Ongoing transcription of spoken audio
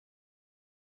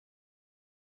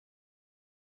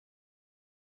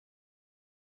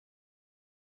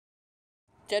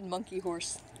dead monkey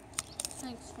horse.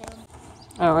 Thanks, man.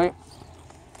 Alright.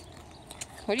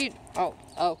 What do you... Oh.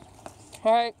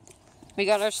 Alright. We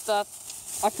got our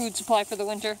stuff. Our food supply for the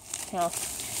winter. You know,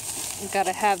 we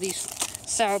gotta have these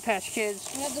Sour Patch Kids.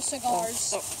 We have the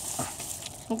cigars.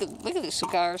 Look at these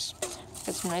cigars.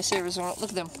 Got some nice Arizona. Look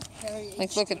at them.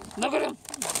 Like, look at them.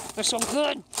 They're so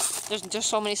good. There's just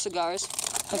so many cigars.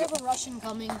 We have a Russian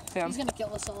coming. Yeah. He's gonna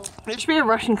kill us all. There should be a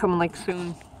Russian coming like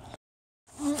soon.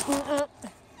 What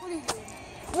are you doing?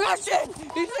 Russian!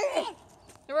 He's here!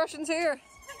 The Russian's here.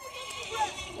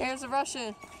 Here's a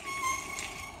Russian.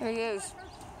 There he is.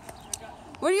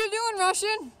 What are you doing,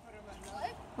 Russian?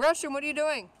 What? Russian, what are you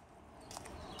doing?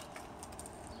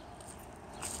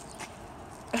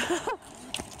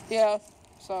 Yeah,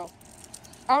 so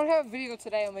I don't have a video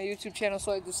today on my YouTube channel,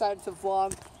 so I decided to vlog.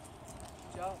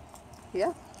 Good job.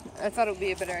 Yeah, I thought it would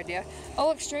be a better idea. Oh,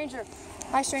 look, stranger.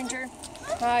 Hi, stranger.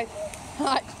 Hi.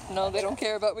 Hi. No, they don't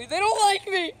care about me. They don't like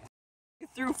me. You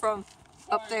threw from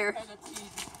up there.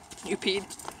 You peed.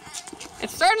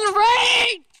 It's starting to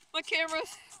rain! My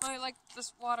camera's like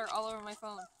this water all over my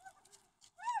phone.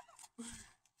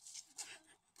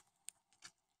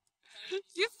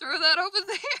 You threw that over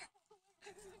there.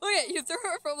 Look at you threw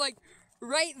it from like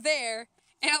right there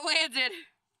and it landed.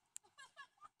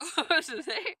 Over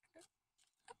there.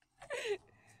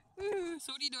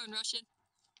 So what are you doing, Russian?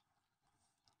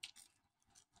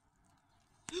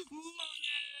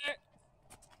 Money!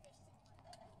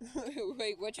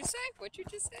 Wait, what'd you say? What'd you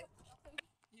just say?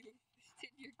 You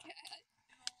did your cat.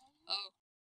 Oh.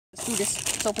 Let's do this.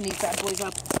 Let's open these bad boys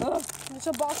up. Oh, It's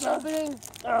a box opening.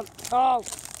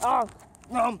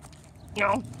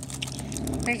 No.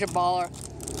 He's a baller.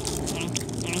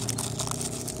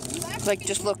 Like,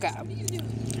 just look at him.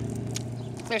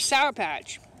 They're Sour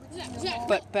Patch, Zach.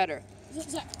 but better.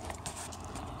 Zach.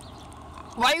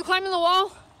 Why are you climbing the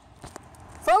wall?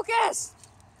 Focus!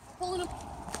 Pulling him.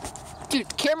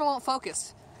 Dude, camera won't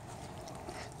focus.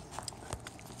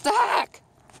 The heck?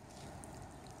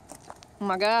 Oh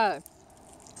my god.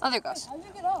 Oh, there it goes. How'd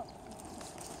you get up?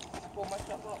 Pull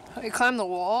myself up. You climb the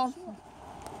wall?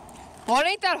 Well, it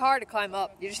ain't that hard to climb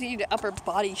up. You just need upper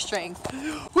body strength.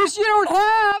 Which you don't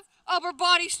have upper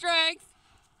body strength.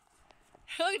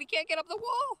 Look, you can't get up the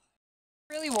wall.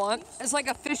 What I really want is like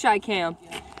a fisheye cam.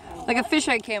 Like a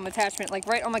fisheye cam attachment, like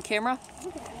right on my camera.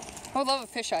 I would love a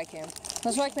fisheye cam.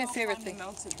 That's like my favorite thing.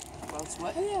 I'm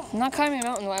not climbing a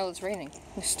mountain while it's raining.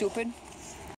 You stupid.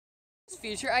 This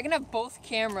feature, I can have both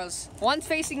cameras. One's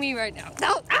facing me right now.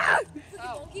 No! Ah!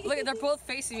 Oh, look at, they're both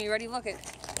facing me. Ready? Look at.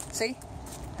 See?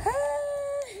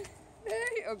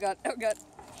 Oh god, oh god.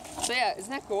 So yeah,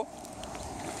 isn't that cool?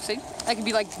 See? I could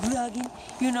be like vlogging,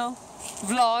 you know,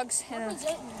 vlogs and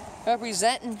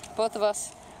representing both of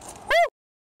us.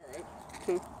 Alright.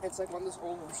 Cool. It's like on this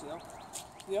oval show.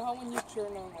 You know how when you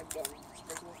turn on like the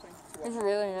sprinkler thing? It's a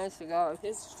really nice cigar.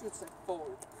 His shoots like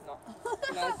forward,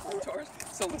 not towards.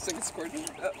 So it looks like it's squirting.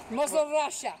 Muscle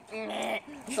Russia.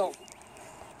 So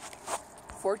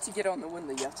for it to get on the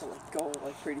window, you have to like go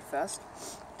like pretty fast.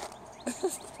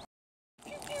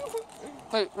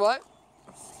 Wait, what?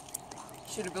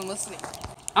 Should have been listening.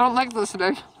 I don't like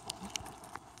listening.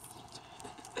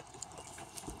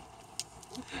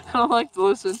 I don't like to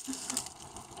listen.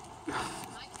 My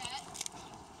cat.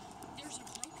 There's a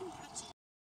broken pretzel.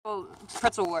 Oh,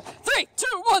 pretzel war. 3, 2,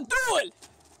 1, do it!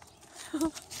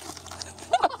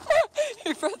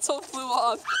 Your pretzel flew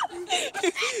off.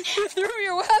 You threw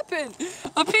your weapon.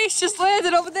 A piece just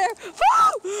landed over there.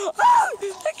 Oh! Oh!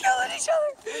 They're killing each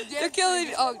other. They're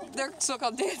killing. Oh, they're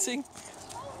so-called dancing.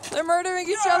 They're murdering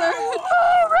each other. No,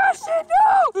 Russian,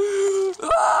 no!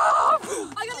 Oh!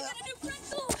 I gotta get a new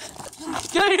pretzel.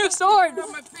 Get a new sword.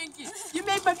 My pinky. You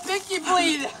made my pinky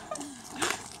bleed.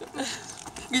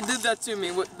 You did that to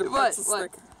me. What? The pretzel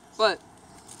stick. What?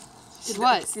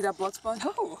 What? See that blood spot?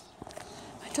 No,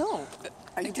 I don't.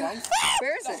 Are you done?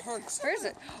 Where is it? Where is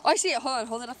it? Oh, I see it.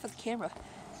 Hold it up for the camera.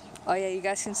 Oh yeah, you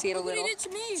guys can see it a little. What did it to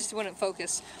me? Just wouldn't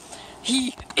focus.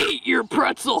 He ate your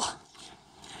pretzel.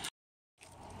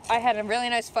 I had a really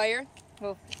nice fire.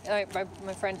 Well,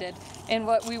 my friend did. And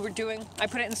what we were doing, I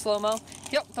put it in slow-mo.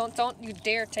 Yep, don't you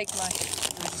dare take my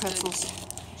pretzels.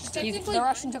 The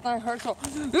Russian took my pretzel.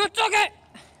 You took it!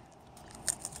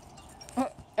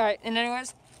 Alright, and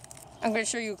anyways, I'm going to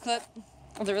show you a clip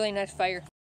of the really nice fire.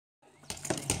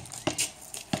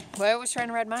 Well, I was trying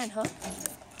to ride mine, huh?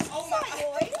 Oh my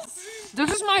boys.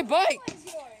 This is my bike!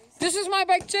 This is my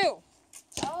bike too!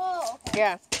 Oh, okay.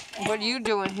 Yeah. What are you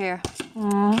doing here?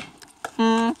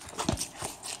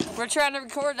 We're trying to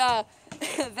record them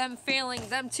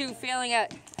two failing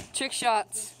at trick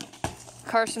shots.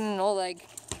 Carson and Oleg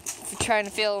trying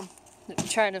to film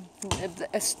trying to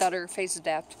stutter, face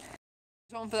adapt.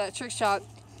 Going for that trick shot.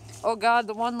 Oh God,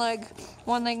 the one leg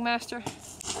master.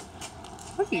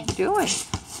 What are you doing?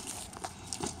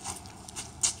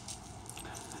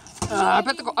 I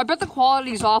bet the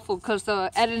quality's awful because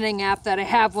the editing app that I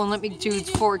have won't let me do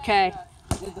 4K.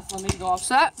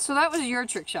 So that was your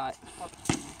trick shot.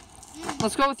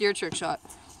 Let's go with your trick shot.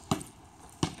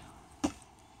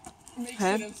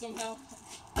 Okay.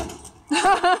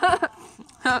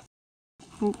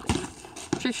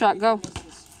 Trick shot, go.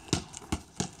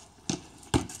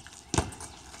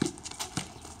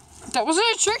 That wasn't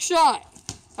a trick shot.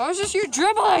 That was just you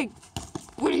dribbling.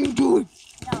 What are you doing?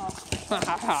 No.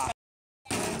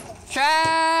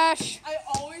 Trash. I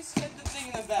always hit the thing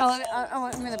in the best. Oh,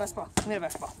 give me the best ball. Give me the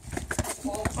best ball.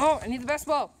 Oh, I need the best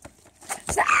ball.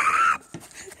 Stop!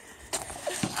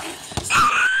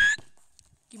 Stop!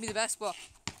 Give me the best ball.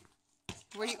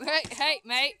 Where you? Hey,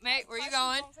 mate, where you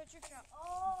going?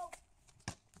 Oh.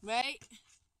 Mate.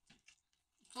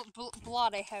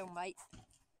 Bloody hell, mate.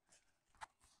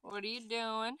 What are you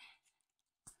doing?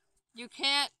 You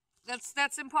can't.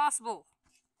 That's impossible.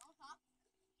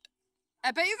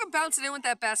 I bet you can bounce it in with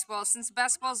that basketball, since the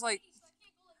basketball's like,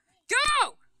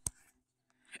 go!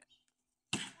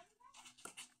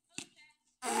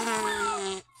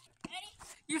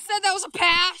 You said that was a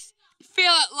pass.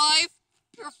 Fail at life.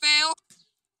 You're a fail.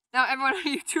 Now everyone on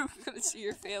YouTube is gonna see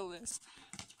your fail list.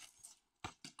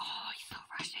 Oh, he's so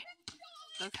Russian.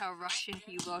 Look how Russian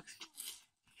he looks.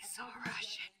 He's so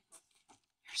Russian.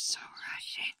 You're so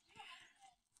Russian.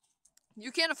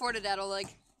 You can't afford a daddle leg.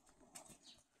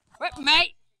 What,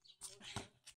 mate?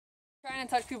 Trying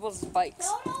to touch people's bikes.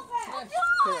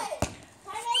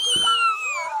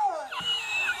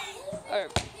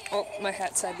 Oh, my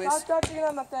hat's sideways. Stop touching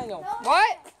on Nathaniel.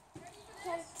 What?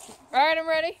 Alright, I'm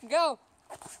ready. Go.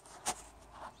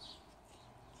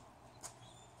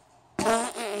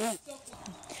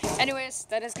 Anyways,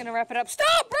 that is gonna wrap it up.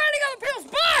 Stop riding on people's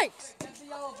bikes!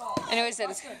 Anyways, that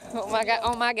is. Oh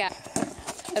my god.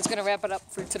 That's gonna wrap it up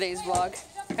for today's vlog.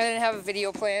 I didn't have a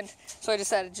video planned, so I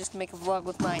decided just to make a vlog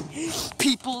with my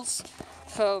peoples.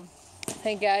 So,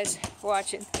 thank you guys for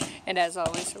watching, and as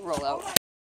always, roll out.